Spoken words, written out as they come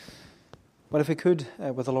Well, if we could,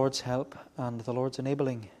 with the Lord's help and the Lord's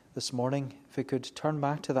enabling this morning, if we could turn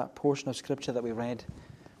back to that portion of Scripture that we read.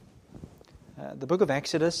 The book of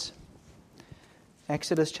Exodus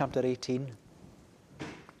chapter 18.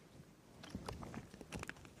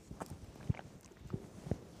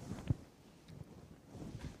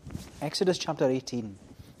 Exodus chapter 18.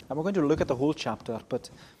 And we're going to look at the whole chapter, but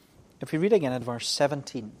if we read again at verse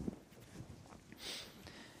 17.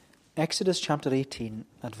 Exodus chapter 18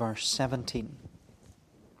 at verse 17.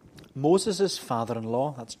 Moses'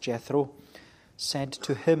 father-in-law, that's Jethro, said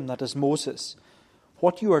to him, that is Moses,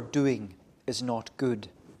 "What you are doing is not good.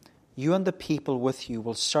 You and the people with you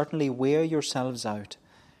will certainly wear yourselves out,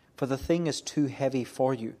 for the thing is too heavy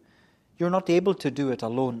for you. You're not able to do it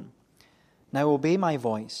alone. Now obey my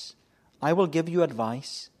voice. I will give you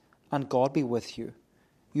advice, and God be with you.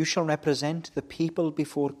 You shall represent the people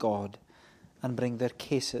before God and bring their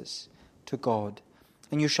cases to God.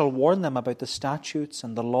 And you shall warn them about the statutes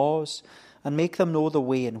and the laws and make them know the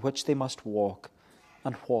way in which they must walk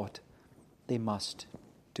and what they must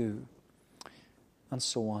do." And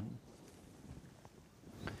so on.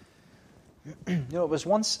 It was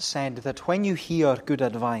once said that when you hear good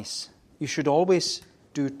advice, you should always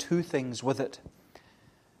do two things with it.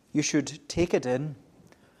 You should take it in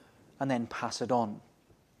and then pass it on.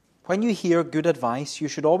 When you hear good advice, you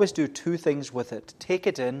should always do two things with it. Take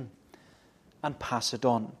it in and pass it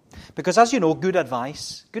on. Because as you know, good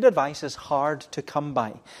advice is hard to come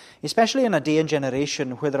by, especially in a day and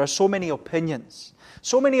generation where there are so many opinions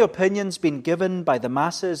being given by the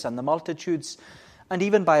masses and the multitudes, and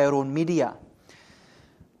even by our own media.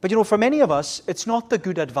 But for many of us, it's not the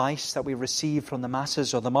good advice that we receive from the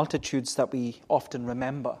masses or the multitudes that we often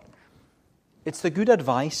remember. It's the good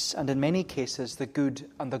advice, and in many cases, the good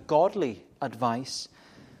and the godly advice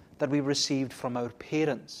that we received from our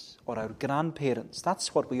parents or our grandparents.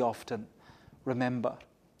 That's what we often remember.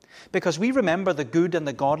 Because we remember the good and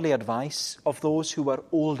the godly advice of those who were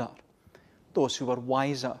older, those who were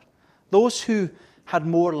wiser, those who had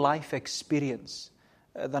more life experience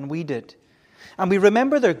than we did. And we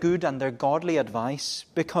remember their good and their godly advice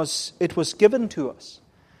because it was given to us.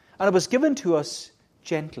 And it was given to us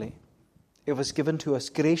gently. It was given to us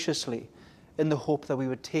graciously in the hope that we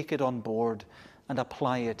would take it on board and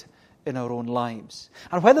apply it in our own lives.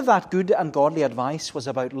 And whether that good and godly advice was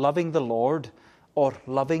about loving the Lord or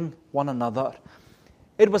loving one another,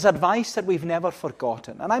 it was advice that we've never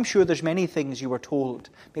forgotten. And I'm sure there's many things you were told,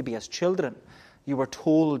 maybe as children, you were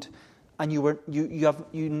told and you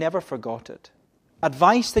never forgot it.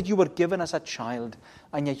 Advice that you were given as a child,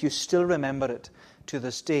 and yet you still remember it to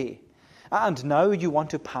this day. And now you want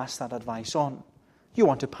to pass that advice on. You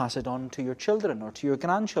want to pass it on to your children, or to your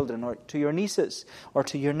grandchildren, or to your nieces, or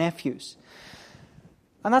to your nephews.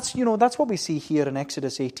 And that's what we see here in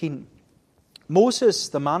Exodus 18. Moses,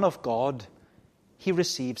 the man of God, he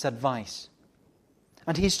receives advice.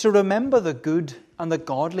 And he's to remember the good and the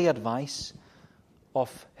godly advice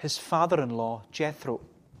of his father-in-law, Jethro.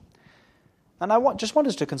 And I just want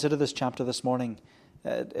us to consider this chapter this morning.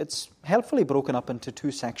 It's helpfully broken up into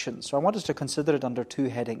two sections. So I want us to consider it under two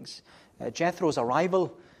headings. Jethro's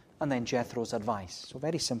arrival and then Jethro's advice. So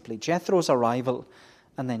very simply, Jethro's arrival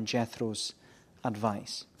and then Jethro's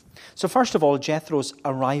advice. So first of all, Jethro's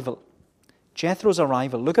arrival. Jethro's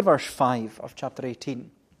arrival. Look at verse 5 of chapter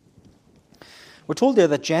 18. We're told there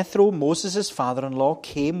that Jethro, Moses' father-in-law,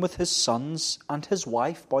 came with his sons and his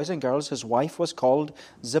wife, boys and girls. His wife was called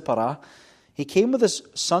Zipporah. He came with his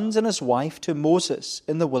sons and his wife to Moses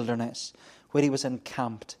in the wilderness, where he was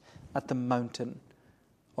encamped at the mountain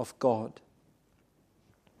of God.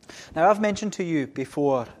 Now, I've mentioned to you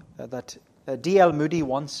before that D.L. Moody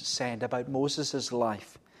once said about Moses'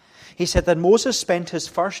 life. He said that Moses spent his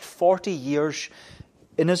first 40 years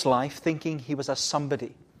in his life thinking he was a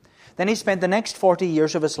somebody. Then he spent the next 40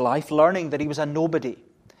 years of his life learning that he was a nobody.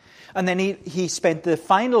 And then he spent the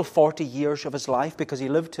final 40 years of his life, because he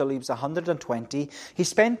lived till he was 120, he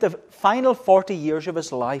spent the final 40 years of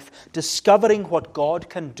his life discovering what God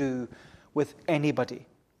can do with anybody.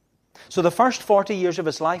 So the first 40 years of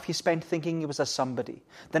his life he spent thinking he was a somebody.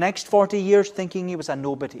 The next 40 years thinking he was a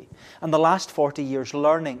nobody. And the last 40 years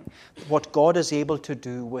learning what God is able to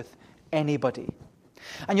do with anybody.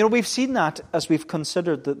 And we've seen that as we've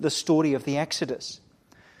considered the story of the Exodus.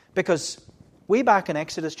 Because way back in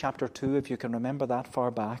Exodus chapter 2, if you can remember that far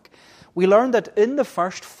back, we learned that in the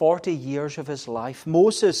first 40 years of his life,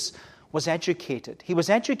 Moses was educated. He was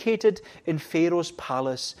educated in Pharaoh's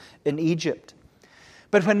palace in Egypt.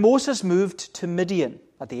 But when Moses moved to Midian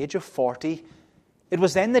at the age of 40, it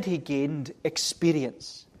was then that he gained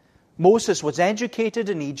experience. Moses was educated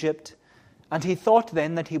in Egypt, And he thought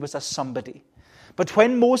then that he was a somebody. But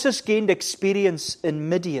when Moses gained experience in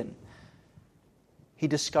Midian, he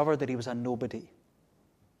discovered that he was a nobody.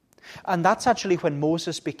 And that's actually when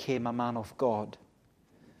Moses became a man of God.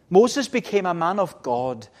 Moses became a man of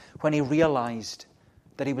God when he realized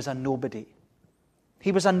that he was a nobody.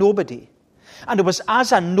 He was a nobody. And it was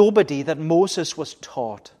as a nobody that Moses was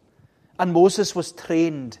taught. And Moses was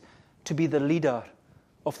trained to be the leader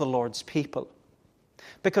of the Lord's people.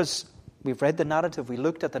 Because we've read the narrative, we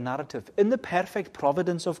looked at the narrative. In the perfect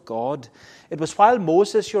providence of God, it was while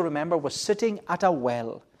Moses, you'll remember, was sitting at a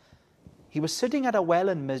well. He was sitting at a well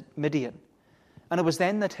in Midian. And it was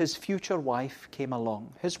then that his future wife came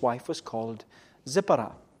along. His wife was called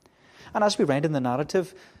Zipporah. And as we read in the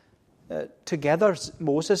narrative, together,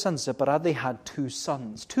 Moses and Zipporah, they had two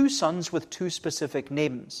sons with two specific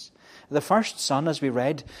names. The first son, as we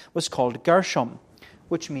read, was called Gershom,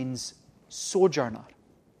 which means sojourner.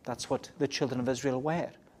 That's what the children of Israel were.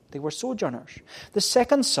 They were sojourners. The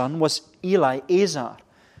second son was Eleazar,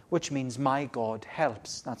 which means my God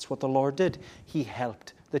helps. That's what the Lord did. He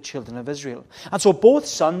helped the children of Israel. And so both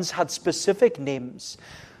sons had specific names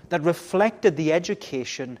that reflected the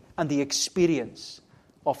education and the experience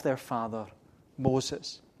of their father,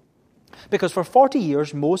 Moses. Because for 40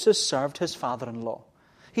 years, Moses served his father-in-law.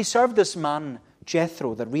 He served this man,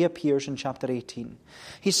 Jethro, that reappears in chapter 18.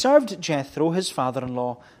 He served Jethro, his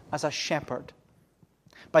father-in-law, as a shepherd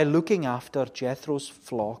by looking after Jethro's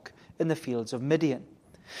flock in the fields of Midian.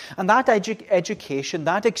 And that education,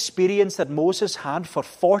 that experience that Moses had for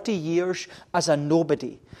 40 years as a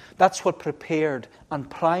nobody, that's what prepared and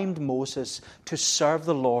primed Moses to serve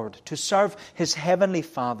the Lord, to serve his heavenly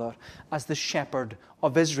Father as the shepherd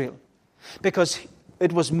of Israel. Because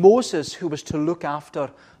it was Moses who was to look after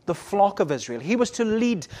the flock of Israel. He was to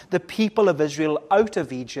lead the people of Israel out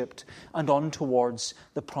of Egypt and on towards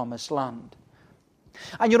the promised land.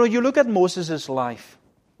 And you look at Moses' life.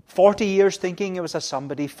 40 years thinking he was a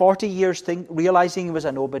somebody, 40 years realizing he was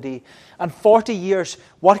a nobody, and 40 years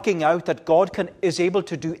working out that God is able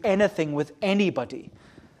to do anything with anybody.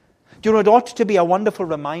 It ought to be a wonderful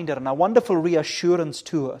reminder and a wonderful reassurance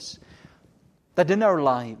to us that in our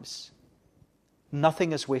lives,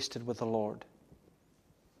 nothing is wasted with the Lord.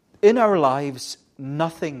 In our lives,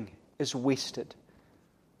 nothing is wasted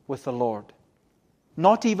with the Lord.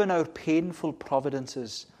 Not even our painful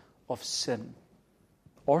providences of sin,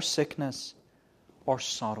 or sickness, or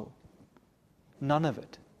sorrow. None of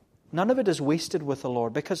it. None of it is wasted with the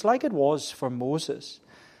Lord, because like it was for Moses,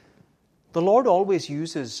 the Lord always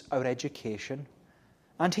uses our education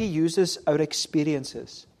and He uses our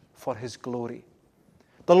experiences for His glory.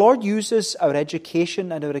 The Lord uses our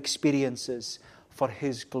education and our experiences for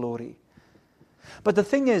His glory. But the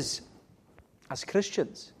thing is, as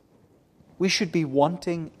Christians, we should be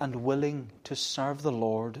wanting and willing to serve the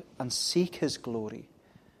Lord and seek His glory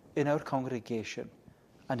in our congregation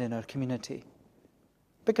and in our community.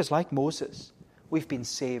 Because like Moses, we've been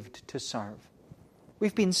saved to serve.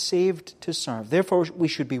 We've been saved to serve. Therefore, we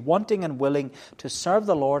should be wanting and willing to serve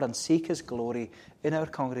the Lord and seek His glory in our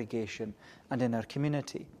congregation and in our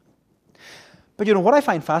community. But what I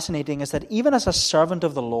find fascinating is that even as a servant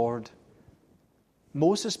of the Lord,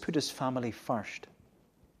 Moses put his family first.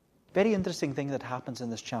 Very interesting thing that happens in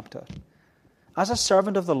this chapter. As a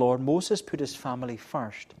servant of the Lord, Moses put his family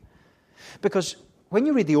first. Because when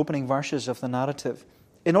you read the opening verses of the narrative,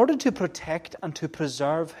 in order to protect and to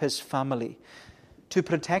preserve his family, to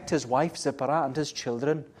protect his wife Zipporah and his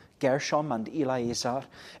children, Gershom and Eleazar,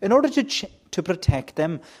 in order to protect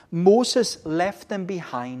them, Moses left them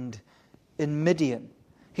behind in Midian.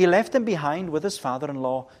 He left them behind with his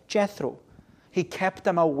father-in-law, Jethro. He kept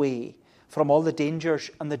them away from all the dangers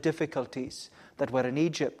and the difficulties that were in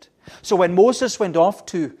Egypt. So when Moses went off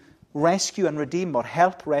to rescue and redeem, or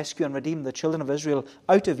help rescue and redeem the children of Israel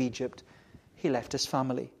out of Egypt, he left his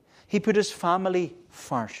family. He put his family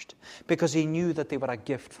first because he knew that they were a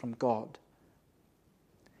gift from God.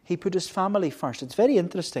 He put his family first. It's very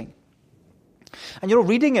interesting. And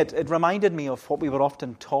reading it reminded me of what we were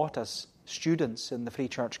often taught as students in the Free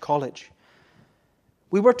Church College.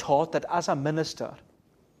 We were taught that as a minister,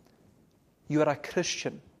 you are a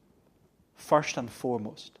Christian first and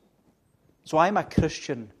foremost. So I'm a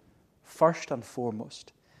Christian first and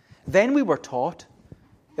foremost. Then we were taught,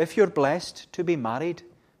 if you're blessed to be married,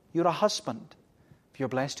 you're a husband. If you're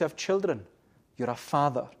blessed to have children, you're a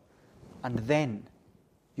father. And then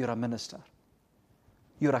you're a minister.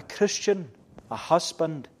 You're a Christian, a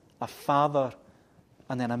husband, a father,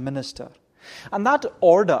 and then a minister. And that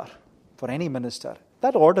order, for any minister,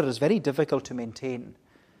 that order is very difficult to maintain.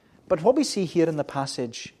 But what we see here in the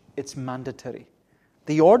passage, it's mandatory.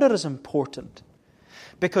 The order is important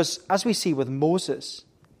because, as we see with Moses,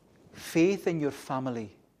 faith in your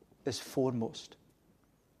family is foremost.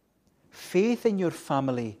 Faith in your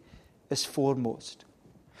family is foremost.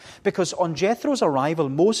 Because on Jethro's arrival,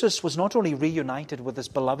 Moses was not only reunited with his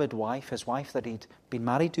beloved wife, his wife that he'd been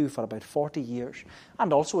married to for about 40 years,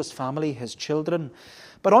 and also his family, his children.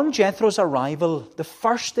 But on Jethro's arrival, the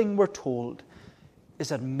first thing we're told is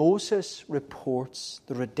that Moses reports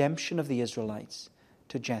the redemption of the Israelites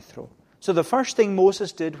to Jethro. So the first thing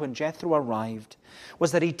Moses did when Jethro arrived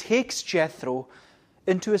was that he takes Jethro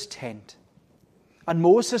into his tent. And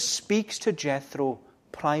Moses speaks to Jethro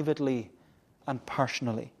privately and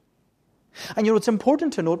personally. And it's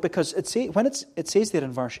important to note because it says there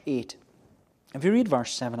in verse 8, if you read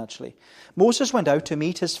verse 7 actually, Moses went out to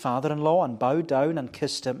meet his father-in-law and bowed down and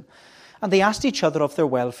kissed him. And they asked each other of their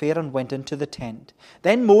welfare and went into the tent.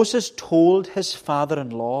 Then Moses told his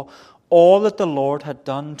father-in-law all that the Lord had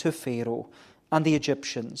done to Pharaoh and the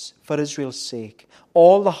Egyptians for Israel's sake,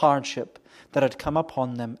 all the hardship that had come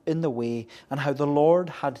upon them in the way, and how the Lord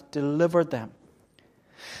had delivered them.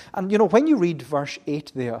 And when you read verse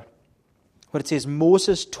 8 there, where it says,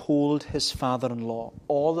 Moses told his father-in-law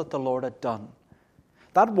all that the Lord had done,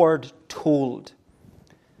 that word told,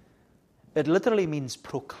 it literally means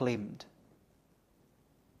proclaimed.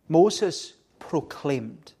 Moses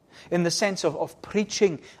proclaimed, in the sense of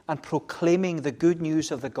preaching and proclaiming the good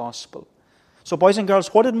news of the gospel. So boys and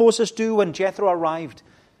girls, what did Moses do when Jethro arrived?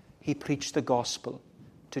 He preached the gospel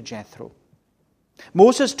to Jethro.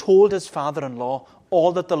 Moses told his father-in-law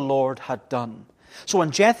all that the Lord had done. So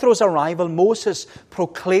on Jethro's arrival, Moses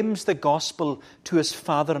proclaims the gospel to his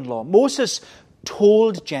father-in-law. Moses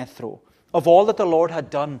told Jethro of all that the Lord had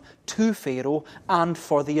done to Pharaoh and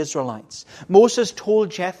for the Israelites. Moses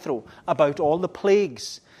told Jethro about all the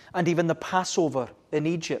plagues and even the Passover in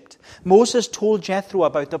Egypt. Moses told Jethro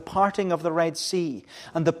about the parting of the Red Sea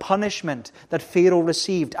and the punishment that Pharaoh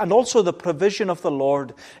received, and also the provision of the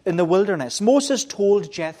Lord in the wilderness. Moses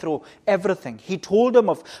told Jethro everything. He told him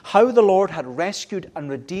of how the Lord had rescued and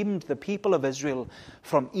redeemed the people of Israel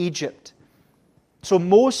from Egypt. So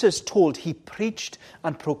Moses he preached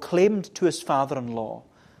and proclaimed to his father-in-law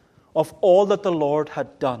of all that the Lord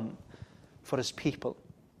had done for his people.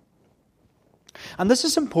 And this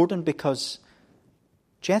is important because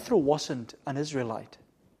Jethro wasn't an Israelite.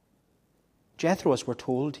 Jethro, as we're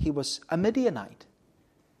told, he was a Midianite.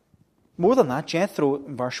 More than that, Jethro,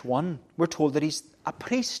 in verse 1, we're told that he's a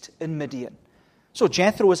priest in Midian. So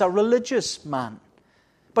Jethro is a religious man.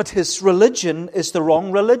 But his religion is the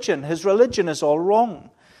wrong religion. His religion is all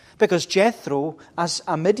wrong. Because Jethro, as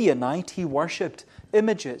a Midianite, he worshipped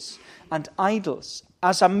images and idols.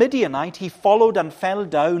 As a Midianite, he followed and fell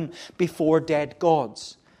down before dead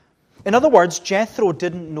gods. In other words, Jethro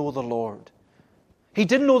didn't know the Lord. He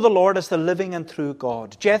didn't know the Lord as the living and true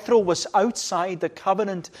God. Jethro was outside the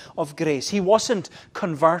covenant of grace. He wasn't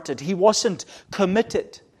converted. He wasn't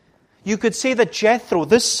committed. You could say that Jethro,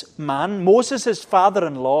 this man, Moses'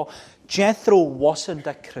 father-in-law, Jethro wasn't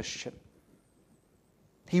a Christian.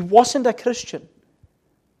 He wasn't a Christian.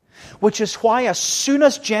 Which is why as soon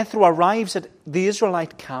as Jethro arrives at the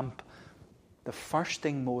Israelite camp, the first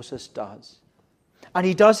thing Moses does, and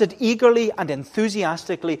he does it eagerly and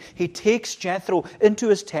enthusiastically, he takes Jethro into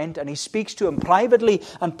his tent and he speaks to him privately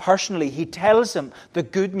and personally. He tells him the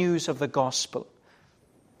good news of the gospel.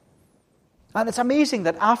 And it's amazing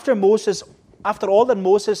that after all that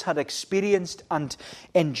Moses had experienced and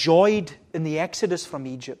enjoyed in the Exodus from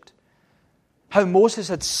Egypt, how Moses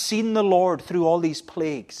had seen the Lord through all these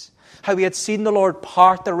plagues, how he had seen the Lord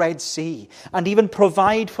part the Red Sea and even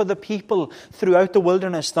provide for the people throughout the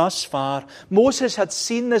wilderness thus far. Moses had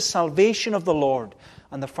seen the salvation of the Lord,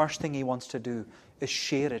 and the first thing he wants to do is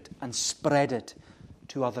share it and spread it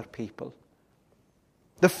to other people.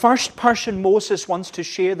 The first person Moses wants to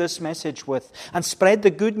share this message with and spread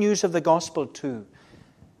the good news of the gospel to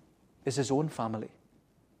is his own family.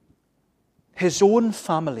 His own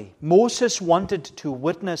family. Moses wanted to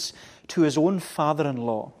witness to his own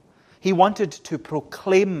father-in-law. He wanted to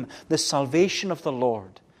proclaim the salvation of the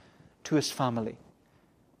Lord to his family.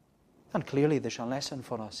 And clearly there's a lesson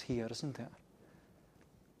for us here, isn't there?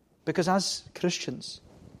 Because as Christians,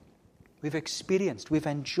 we've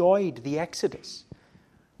enjoyed the Exodus.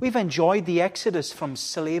 We've enjoyed the Exodus from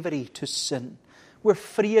slavery to sin. We're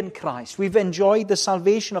free in Christ. We've enjoyed the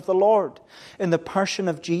salvation of the Lord in the person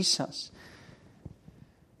of Jesus.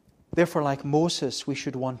 Therefore, like Moses, we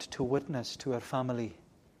should want to witness to our family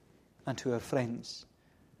and to our friends.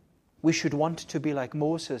 We should want to be like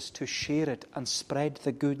Moses, to share it and spread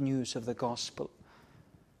the good news of the gospel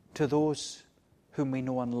to those whom we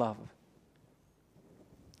know and love.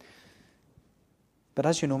 But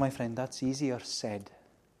as you know, my friend, that's easier said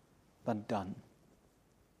than done.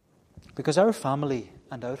 Because our family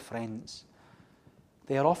and our friends,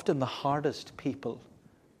 they are often the hardest people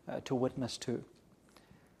to witness to. And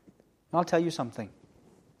I'll tell you something.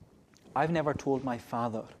 I've never told my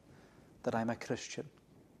father that I'm a Christian.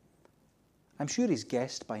 I'm sure he's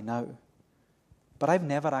guessed by now. But I've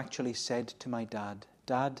never actually said to my dad,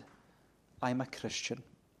 Dad, I'm a Christian.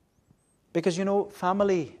 Because, you know,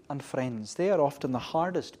 family and friends, they are often the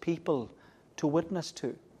hardest people to witness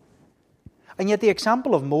to. And yet the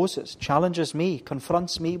example of Moses challenges me,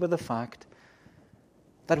 confronts me with the fact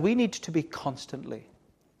that we need to be constantly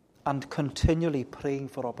and continually praying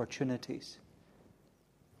for opportunities.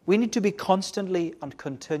 We need to be constantly and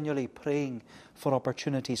continually praying for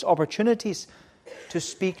opportunities. Opportunities to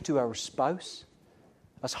speak to our spouse,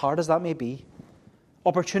 as hard as that may be.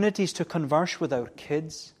 Opportunities to converse with our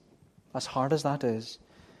kids, as hard as that is.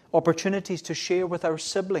 Opportunities to share with our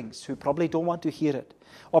siblings who probably don't want to hear it.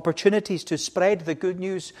 Opportunities to spread the good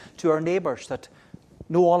news to our neighbours that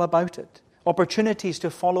know all about it. Opportunities to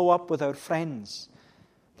follow up with our friends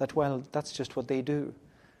that, well, that's just what they do.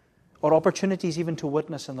 Or opportunities even to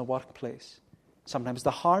witness in the workplace. Sometimes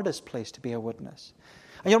the hardest place to be a witness.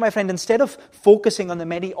 And you know, my friend, instead of focusing on the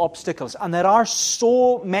many obstacles, and there are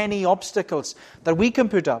so many obstacles that we can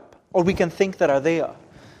put up or we can think that are there,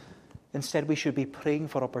 instead we should be praying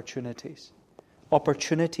for opportunities.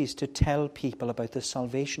 Opportunities to tell people about the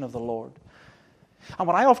salvation of the Lord. And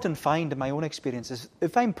what I often find in my own experience is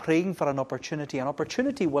if I'm praying for an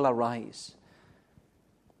opportunity will arise.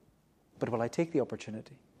 But will I take the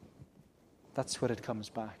opportunity? That's what it comes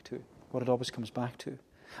back to, what it always comes back to.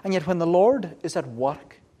 And yet when the Lord is at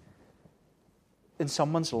work in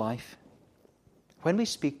someone's life, when we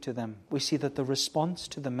speak to them, we see that the response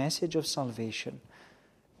to the message of salvation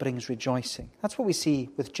brings rejoicing. That's what we see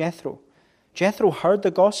with Jethro. Jethro heard the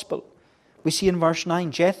gospel. We see in verse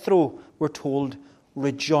 9, Jethro, we're told,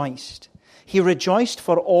 rejoiced. He rejoiced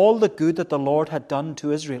for all the good that the Lord had done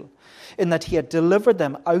to Israel, in that he had delivered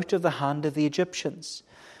them out of the hand of the Egyptians.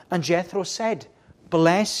 And Jethro said,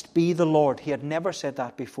 Blessed be the Lord. He had never said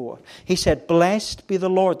that before. He said, Blessed be the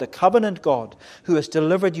Lord, the covenant God, who has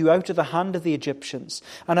delivered you out of the hand of the Egyptians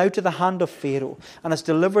and out of the hand of Pharaoh, and has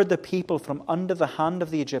delivered the people from under the hand of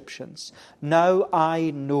the Egyptians. Now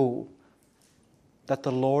I know that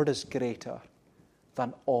the Lord is greater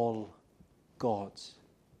than all gods.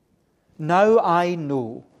 Now I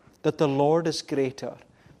know that the Lord is greater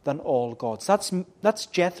than all gods. That's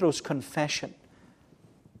Jethro's confession.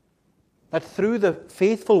 That through the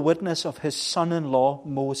faithful witness of his son-in-law,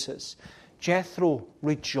 Moses, Jethro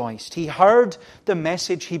rejoiced. He heard the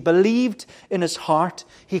message. He believed in his heart.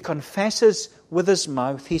 He confesses with his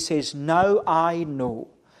mouth. He says, Now I know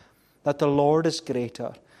that the Lord is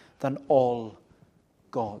greater than all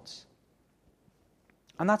gods.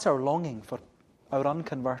 And that's our longing for our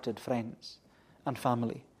unconverted friends and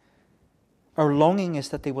family. Our longing is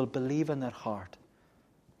that they will believe in their heart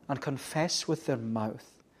and confess with their mouth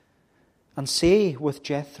and say with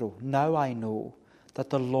Jethro, Now I know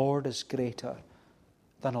that the Lord is greater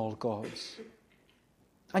than all gods.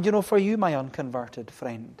 And you know, for you, my unconverted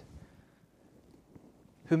friend,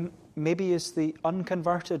 who maybe is the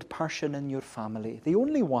unconverted person in your family, the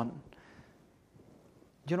only one,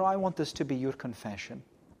 you know, I want this to be your confession.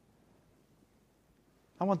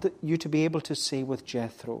 I want you to be able to say with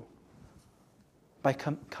Jethro, by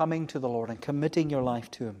coming to the Lord and committing your life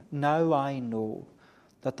to Him, Now I know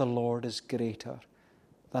that the Lord is greater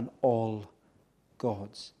than all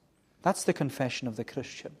gods. That's the confession of the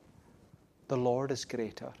Christian. The Lord is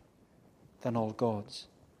greater than all gods.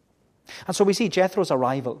 And so we see Jethro's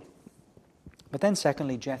arrival. But then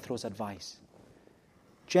secondly, Jethro's advice.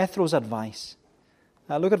 Jethro's advice.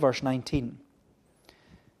 Look at verse 19.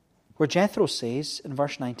 Where Jethro says in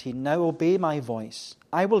verse 19, Now obey my voice.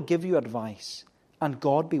 I will give you advice, and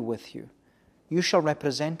God be with you. You shall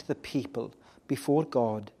represent the people before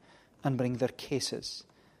God and bring their cases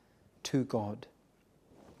to God.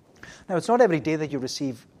 Now, it's not every day that you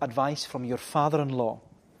receive advice from your father-in-law.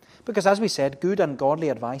 Because as we said, good and godly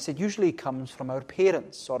advice, it usually comes from our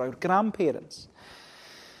parents or our grandparents.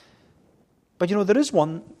 But you know, there is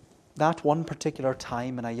one particular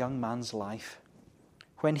time in a young man's life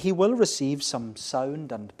when he will receive some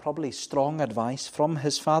sound and probably strong advice from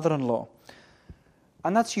his father-in-law.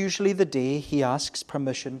 And that's usually the day he asks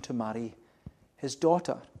permission to marry his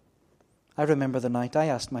daughter. I remember the night I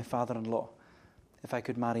asked my father-in-law if I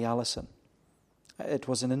could marry Alison. It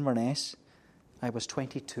was in Inverness. I was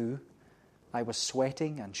 22. I was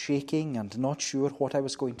sweating and shaking and not sure what I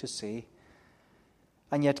was going to say.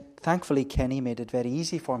 And yet, thankfully, Kenny made it very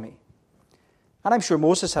easy for me. And I'm sure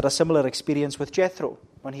Moses had a similar experience with Jethro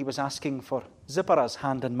when he was asking for Zipporah's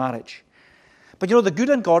hand in marriage. But the good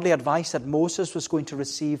and godly advice that Moses was going to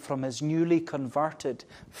receive from his newly converted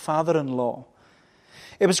father-in-law,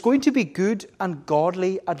 it was going to be good and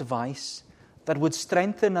godly advice that would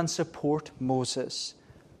strengthen and support Moses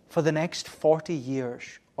for the next 40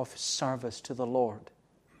 years of service to the Lord.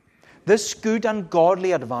 This good and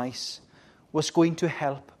godly advice was going to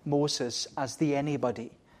help Moses as the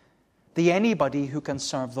anybody who can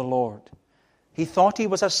serve the Lord. He thought he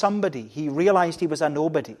was a somebody. He realized he was a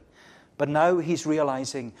nobody. But now he's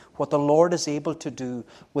realizing what the Lord is able to do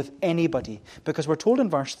with anybody. Because we're told in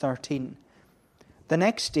verse 13, the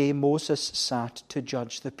next day Moses sat to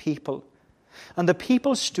judge the people. And the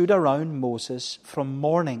people stood around Moses from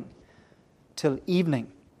morning till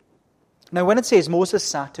evening. Now when it says Moses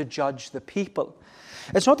sat to judge the people,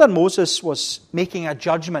 it's not that Moses was making a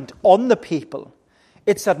judgment on the people.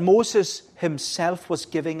 It's that Moses himself was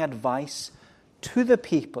giving advice to the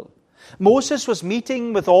people. Moses was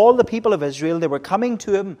meeting with all the people of Israel. They were coming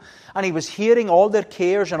to him, and he was hearing all their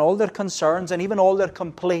cares and all their concerns and even all their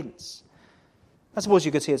complaints. I suppose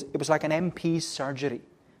you could say it was like an MP's surgery,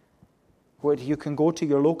 where you can go to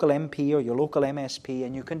your local MP or your local MSP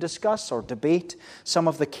and you can discuss or debate some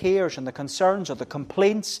of the cares and the concerns or the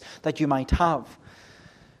complaints that you might have.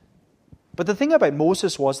 But the thing about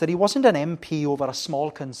Moses was that he wasn't an MP over a small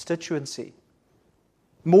constituency.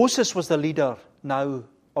 Moses was the leader now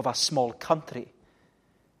of a small country.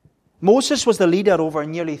 Moses was the leader over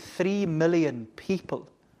nearly 3 million people,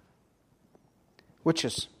 which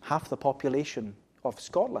is half the population of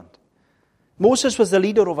Scotland. Moses was the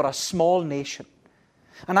leader over a small nation.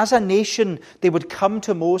 And as a nation, they would come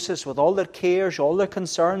to Moses with all their cares, all their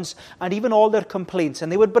concerns, and even all their complaints.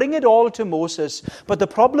 And they would bring it all to Moses. But the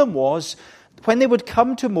problem was, when they would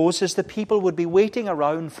come to Moses, the people would be waiting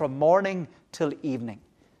around from morning till evening.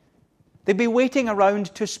 They'd be waiting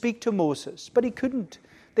around to speak to Moses. But they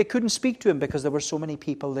couldn't speak to him because there were so many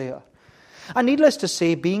people there. And needless to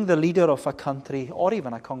say, being the leader of a country or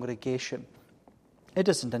even a congregation, it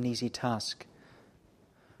isn't an easy task.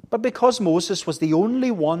 But because Moses was the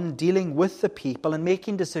only one dealing with the people and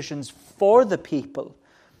making decisions for the people,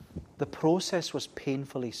 the process was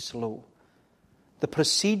painfully slow. The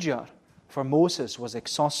procedure for Moses was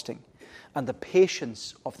exhausting, and the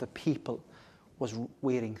patience of the people was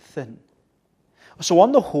wearing thin. So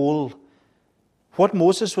on the whole, what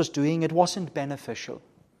Moses was doing, it wasn't beneficial.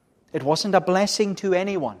 It wasn't a blessing to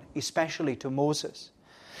anyone, especially to Moses.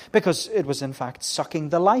 Because it was in fact sucking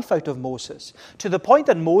the life out of Moses, to the point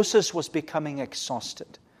that Moses was becoming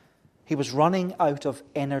exhausted. He was running out of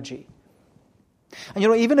energy. And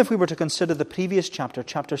even if we were to consider the previous chapter,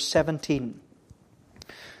 chapter 17,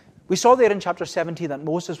 we saw there in chapter 17 that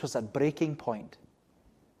Moses was at breaking point.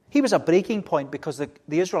 He was at breaking point because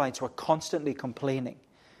the Israelites were constantly complaining.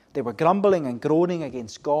 They were grumbling and groaning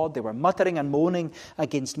against God. They were muttering and moaning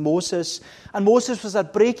against Moses. And Moses was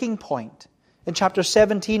at breaking point. In chapter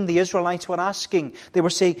 17, the Israelites were asking,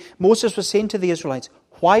 Moses was saying to the Israelites,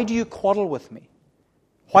 why do you quarrel with me?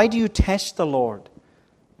 Why do you test the Lord?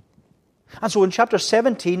 And so in chapter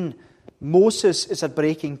 17, Moses is at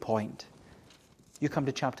breaking point. You come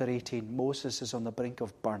to chapter 18, Moses is on the brink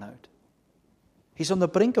of burnout. He's on the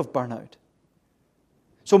brink of burnout.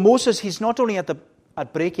 So Moses, he's not only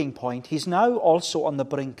at breaking point, he's now also on the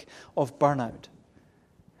brink of burnout.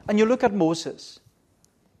 And you look at Moses,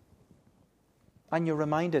 and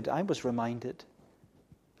I was reminded,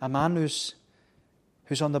 a man who's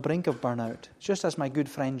on the brink of burnout. Just as my good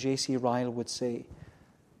friend J.C. Ryle would say,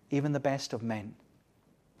 even the best of men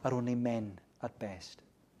are only men at best.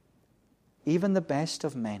 Even the best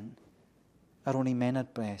of men are only men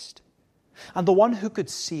at best. And the one who could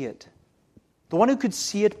see it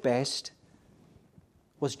best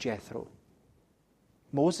was Jethro,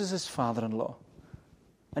 Moses' father-in-law.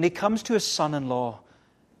 And he comes to his son-in-law,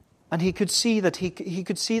 and he could see that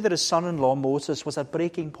his son-in-law Moses was at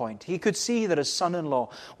breaking point. He could see that his son-in-law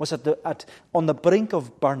was on the brink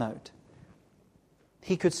of burnout.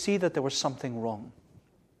 He could see that there was something wrong.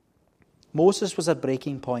 Moses was at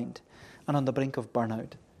breaking point and on the brink of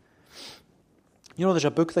burnout. There's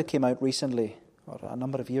a book that came out recently, or a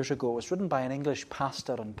number of years ago. It was written by an English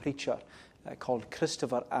pastor and preacher called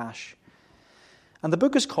Christopher Ash. And the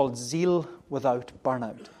book is called Zeal Without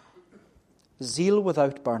Burnout. Zeal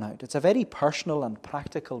Without Burnout. It's a very personal and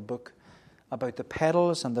practical book about the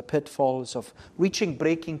perils and the pitfalls of reaching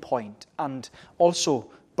breaking point and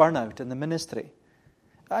also burnout in the ministry.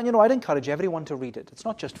 And I'd encourage everyone to read it. It's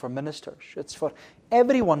not just for ministers. It's for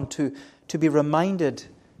everyone to be reminded,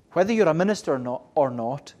 whether you're a minister or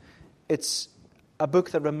not, it's a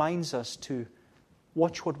book that reminds us to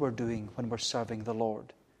watch what we're doing when we're serving the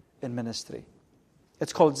Lord in ministry.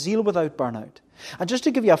 It's called Zeal Without Burnout. And just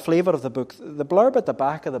to give you a flavour of the book, the blurb at the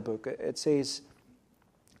back of the book, it says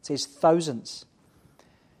thousands.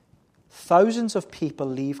 Thousands of people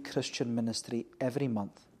leave Christian ministry every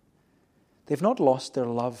month. They've not lost their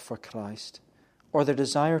love for Christ or their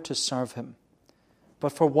desire to serve Him,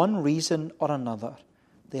 but for one reason or another,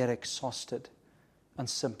 they are exhausted and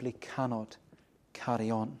simply cannot carry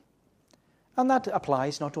on. And that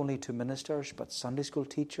applies not only to ministers, but Sunday school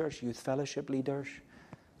teachers, youth fellowship leaders,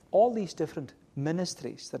 all these different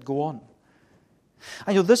ministries that go on.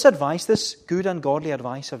 And this advice, this good and godly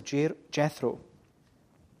advice of Jethro,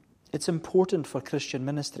 it's important for Christian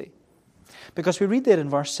ministry. Because we read there in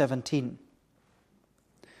verse 17,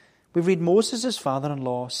 we read, Moses'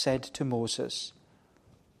 father-in-law said to Moses,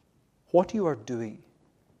 "What you are doing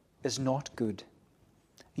is not good.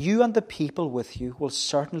 You and the people with you will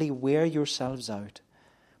certainly wear yourselves out,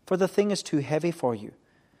 for the thing is too heavy for you.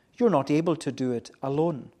 You're not able to do it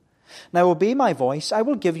alone. Now obey my voice, I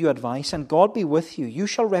will give you advice, and God be with you. You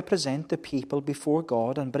shall represent the people before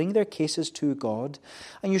God and bring their cases to God,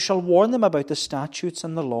 and you shall warn them about the statutes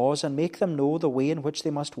and the laws and make them know the way in which they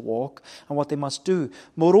must walk and what they must do.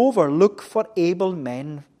 Moreover, look for able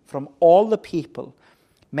men from all the people,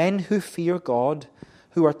 men who fear God,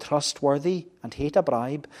 who are trustworthy and hate a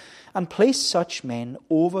bribe, and place such men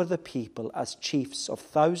over the people as chiefs of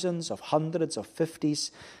thousands, of hundreds, of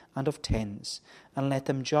fifties, and of tens, and let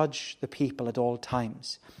them judge the people at all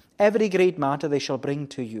times. Every great matter they shall bring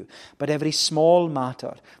to you, but every small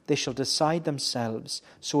matter they shall decide themselves,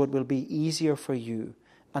 so it will be easier for you,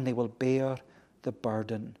 and they will bear the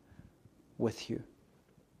burden with you."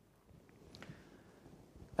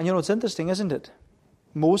 And it's interesting, isn't it?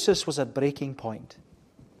 Moses was at breaking point.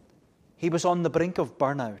 He was on the brink of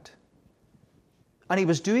burnout. And he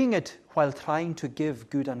was doing it while trying to give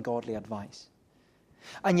good and godly advice.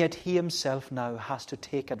 And yet he himself now has to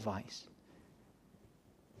take advice,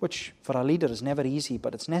 which for a leader is never easy,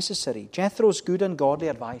 but it's necessary. Jethro's good and godly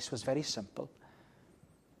advice was very simple.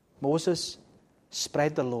 Moses,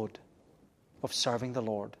 spread the load of serving the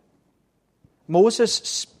Lord.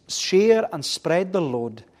 Moses, share and spread the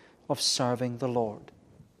load of serving the Lord.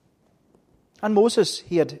 And Moses,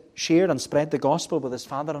 he had shared and spread the gospel with his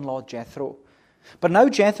father-in-law Jethro. But now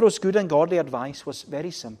Jethro's good and godly advice was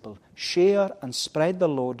very simple. Share and spread the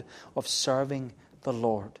load of serving the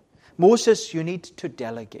Lord. Moses, you need to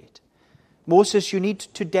delegate. Moses, you need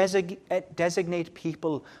to designate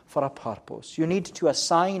people for a purpose. You need to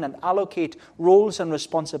assign and allocate roles and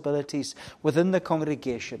responsibilities within the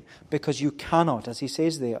congregation, because you cannot, as he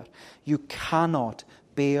says there, you cannot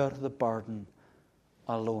bear the burden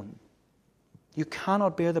alone. You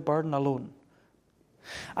cannot bear the burden alone.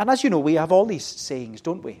 And as you know, we have all these sayings,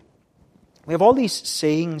 don't we? We have all these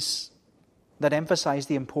sayings that emphasize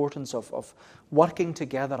the importance of working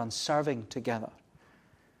together and serving together.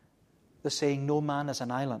 The saying, no man is an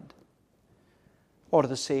island. Or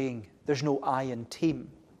the saying, there's no I in team.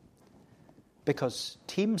 Because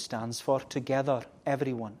team stands for together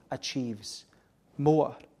everyone achieves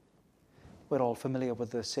more. We're all familiar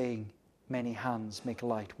with the saying, many hands make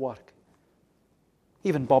light work.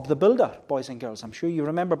 Even Bob the Builder, boys and girls, I'm sure you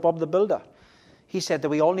remember Bob the Builder. He said that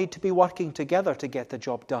we all need to be working together to get the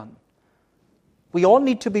job done. We all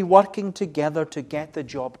need to be working together to get the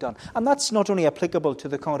job done. And that's not only applicable to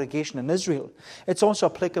the congregation in Israel, it's also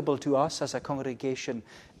applicable to us as a congregation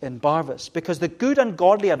in Barvis. Because the good and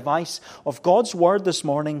godly advice of God's Word this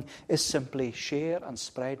morning is simply share and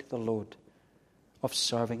spread the load of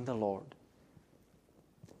serving the Lord.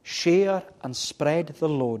 Share and spread the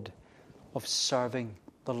load of serving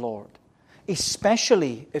the Lord,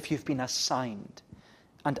 especially if you've been assigned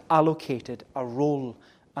and allocated a role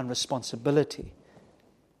and responsibility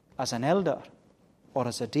as an elder or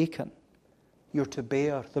as a deacon. You're to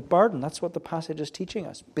bear the burden. That's what the passage is teaching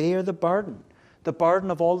us. Bear the burden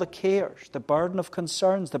of all the cares, the burden of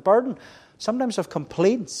concerns, the burden sometimes of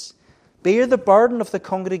complaints. Bear the burden of the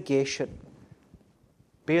congregation.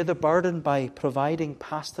 Bear the burden by providing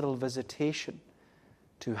pastoral visitation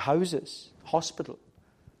to houses, hospital,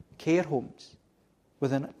 care homes,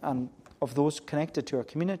 within and of those connected to our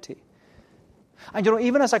community. And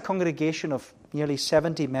even as a congregation of nearly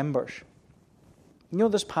 70 members,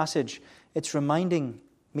 this passage, it's reminding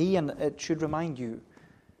me, and it should remind you,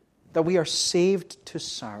 that we are saved to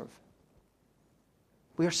serve.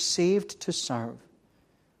 We are saved to serve.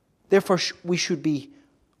 Therefore, we should be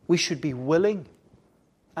willing,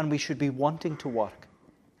 and we should be wanting to work.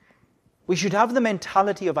 We should have the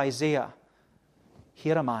mentality of Isaiah.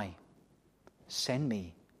 Here am I. Send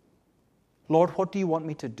me. Lord, what do you want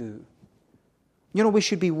me to do? We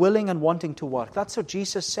should be willing and wanting to work. That's what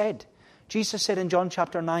Jesus said. Jesus said in John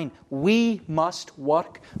chapter 9, we must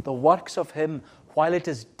work the works of Him while it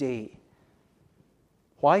is day.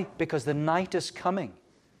 Why? Because the night is coming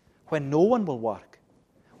when no one will work.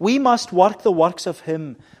 We must work the works of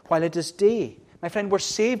Him while it is day. My friend, we're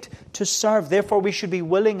saved to serve. Therefore, we should be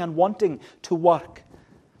willing and wanting to work.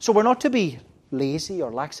 So we're not to be lazy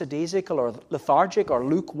or lackadaisical or lethargic or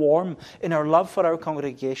lukewarm in our love for our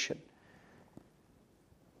congregation.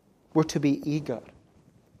 We're to be eager.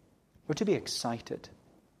 We're to be excited.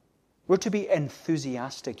 We're to be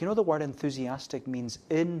enthusiastic. The word enthusiastic means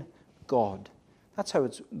in God. That's how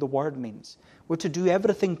the word means. We're to do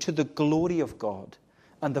everything to the glory of God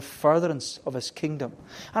and the furtherance of His kingdom.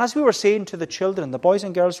 And as we were saying to the children, the boys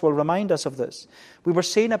and girls will remind us of this. We were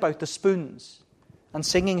saying about the spoons and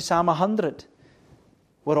singing Psalm 100.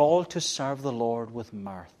 We're all to serve the Lord with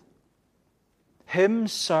mirth. Him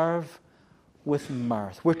serve with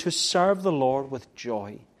mirth. We're to serve the Lord with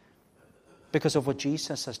joy because of what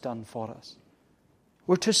Jesus has done for us.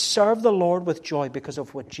 We're to serve the Lord with joy because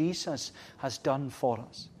of what Jesus has done for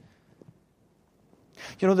us.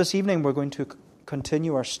 This evening we're going to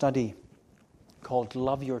continue our study called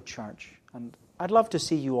Love Your Church. And I'd love to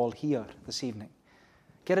see you all here this evening.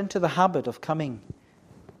 Get into the habit of coming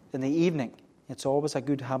in the evening. It's always a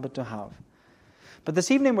good habit to have. But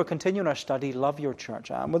this evening we're continuing our study, Love Your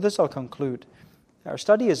Church. And with this I'll conclude. Our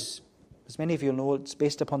study is, as many of you know, it's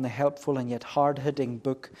based upon the helpful and yet hard-hitting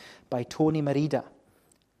book by Tony Merida,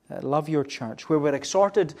 Love Your Church, where we're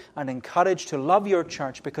exhorted and encouraged to love your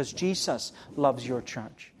church because Jesus loves your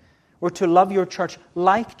church. We're to love your church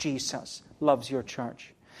like Jesus loves your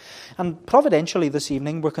church. And providentially this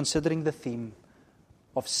evening we're considering the theme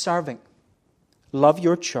of serving. Love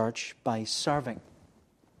your church by serving.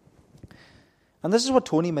 And this is what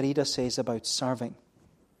Tony Merida says about serving.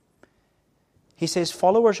 He says,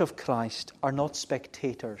 followers of Christ are not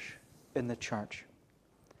spectators in the church,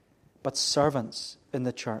 but servants in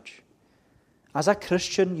the church. As a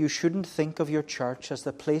Christian, you shouldn't think of your church as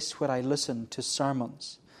the place where I listen to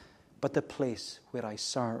sermons, but the place where I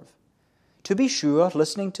serve. To be sure,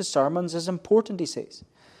 listening to sermons is important, he says,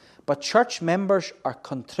 but church members are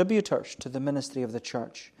contributors to the ministry of the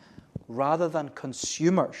church rather than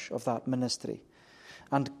consumers of that ministry.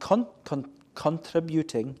 And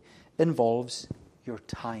contributing involves your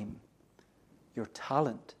time, your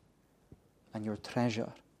talent, and your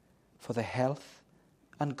treasure for the health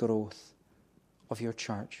and growth of your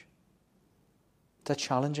church. It's a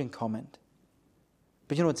challenging comment.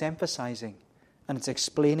 But it's emphasizing and it's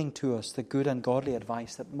explaining to us the good and godly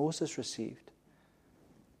advice that Moses received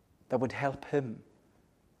that would help him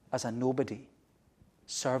as a nobody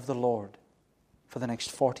serve the Lord for the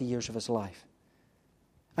next 40 years of his life.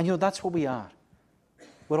 And that's what we are.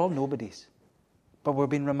 We're all nobodies. But we're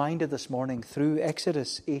being reminded this morning through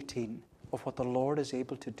Exodus 18 of what the Lord is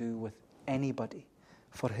able to do with anybody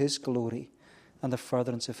for His glory and the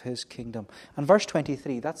furtherance of His kingdom. And verse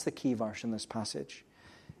 23, that's the key verse in this passage.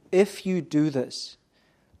 If you do this,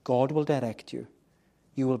 God will direct you.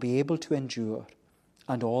 You will be able to endure,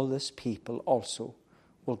 and all this people also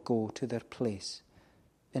will go to their place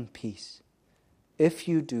in peace. If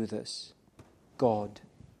you do this, God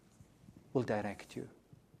will direct you.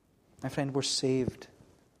 My friend, we're saved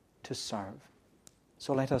to serve.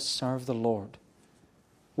 So let us serve the Lord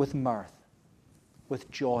with mirth, with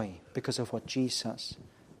joy, because of what Jesus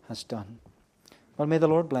has done. Well, may the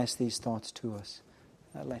Lord bless these thoughts to us.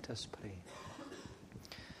 Let us pray.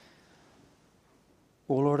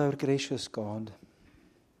 O Lord, our gracious God,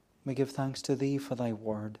 we give thanks to Thee for Thy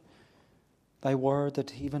word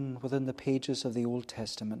that even within the pages of the Old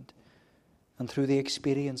Testament and through the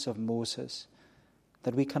experience of Moses,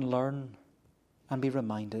 that we can learn and be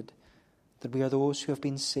reminded that we are those who have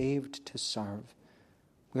been saved to serve.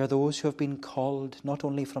 We are those who have been called not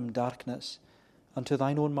only from darkness unto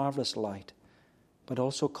Thine own marvellous light, but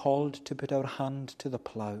also called to put our hand to the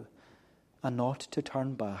plough and not to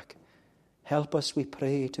turn back. Help us, we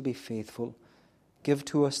pray, to be faithful. Give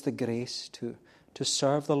to us the grace to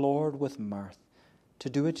serve the Lord with mirth, to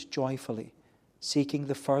do it joyfully, seeking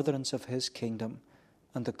the furtherance of His kingdom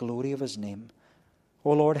and the glory of His name.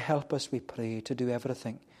 O Lord, help us, we pray, to do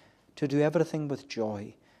everything with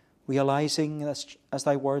joy, realizing, as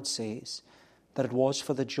Thy word says, that it was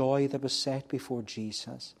for the joy that was set before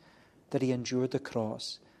Jesus that He endured the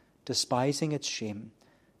cross, despising its shame,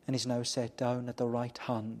 and is now set down at the right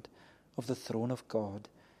hand of the throne of God.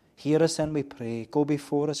 Hear us then, we pray. Go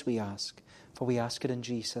before us, we ask, for we ask it in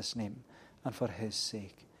Jesus' name and for His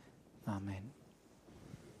sake. Amen.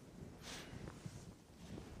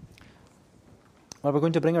 Well, we're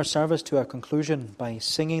going to bring our service to a conclusion by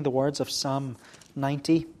singing the words of Psalm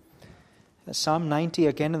 90. Psalm 90,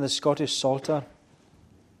 again in the Scottish Psalter.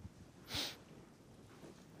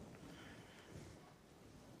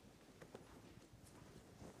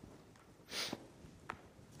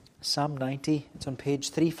 Psalm 90, it's on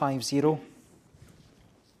page 350.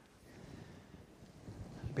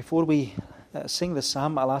 Before we sing the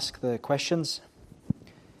psalm, I'll ask the questions.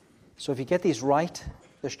 So if you get these right,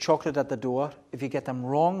 there's chocolate at the door. If you get them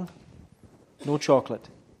wrong, no chocolate.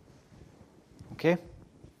 Okay?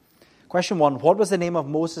 Question 1. What was the name of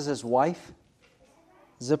Moses' wife?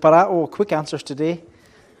 Zipporah. Oh, quick answers today.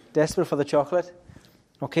 Desperate for the chocolate.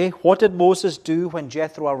 Okay. What did Moses do when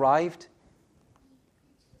Jethro arrived?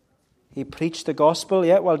 He preached the gospel.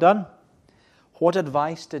 Yeah, well done. What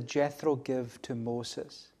advice did Jethro give to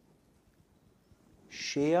Moses?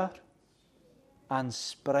 Share and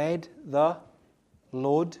spread the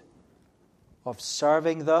load of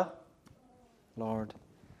serving the Lord.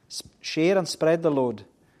 Share and spread the load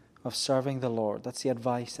of serving the Lord. That's the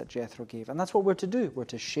advice that Jethro gave. And that's what we're to do. We're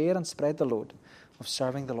to share and spread the load of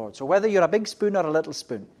serving the Lord. So whether you're a big spoon or a little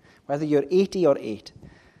spoon, whether you're 80 or 8,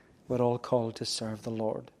 we're all called to serve the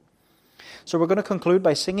Lord. So we're going to conclude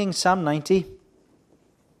by singing Psalm 90.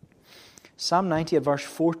 Psalm 90 at verse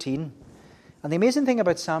 14. And the amazing thing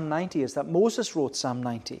about Psalm 90 is that Moses wrote Psalm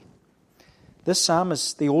 90. This psalm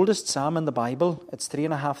is the oldest psalm in the Bible. It's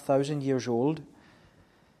 3,500 years old.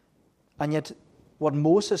 And yet, what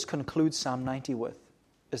Moses concludes Psalm 90 with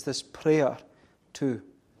is this prayer to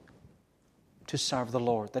serve the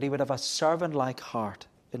Lord, that he would have a servant-like heart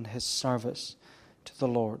in his service to the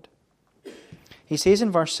Lord. He says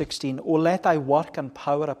in verse 16, O let thy work and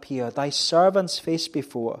power appear, thy servant's face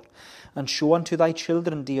before, and show unto thy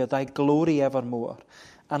children dear thy glory evermore.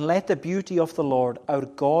 And let the beauty of the Lord our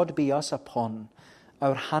God be us upon,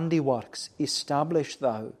 our handiworks establish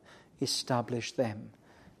thou, establish them,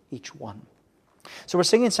 each one. So we're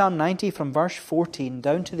singing Psalm 90 from verse 14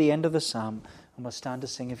 down to the end of the psalm, and we'll stand to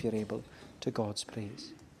sing, if you're able, to God's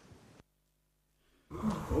praise.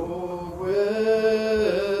 Oh,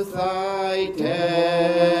 with thy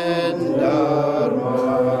tender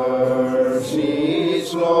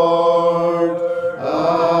mercies, Lord,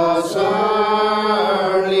 us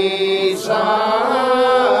early satisfy,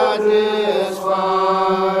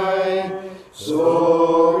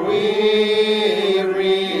 so we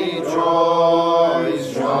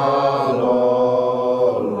rejoice, shall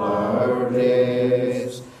all our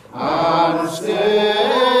days, and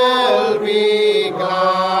still be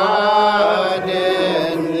glad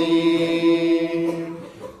in thee,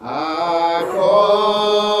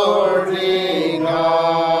 according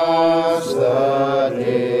as the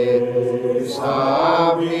days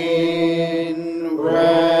have been,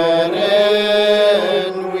 wherein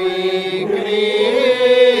we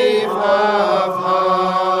grief have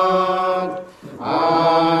had,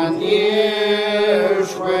 and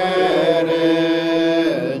years wherein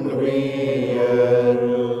we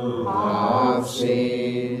ill have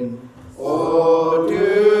seen. O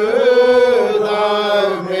do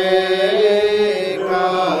thou make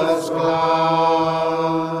us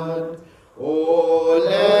glad. O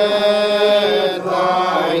let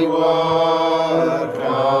thy work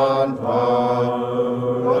and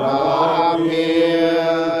power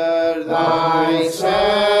appear, thy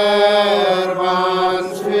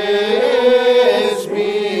servants face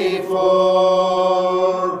before,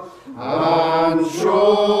 and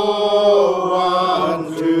show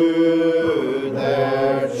unto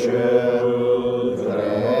their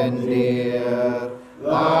children dear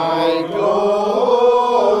thy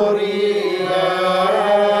glory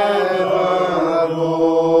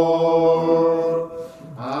evermore.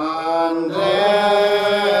 And let the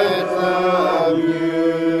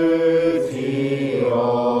beauty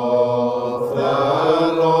of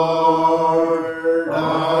the Lord our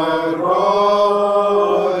God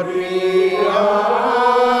be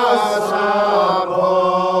us upon,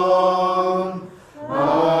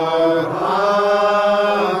 our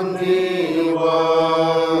handiworks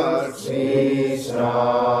establish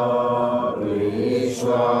thou, establish them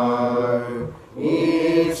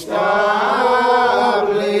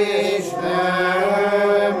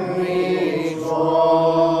each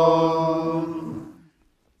one.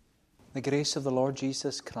 The grace of the Lord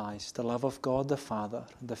Jesus Christ, the love of God the Father,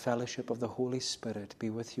 and the fellowship of the Holy Spirit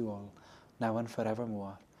be with you all, now and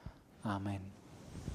forevermore. Amen.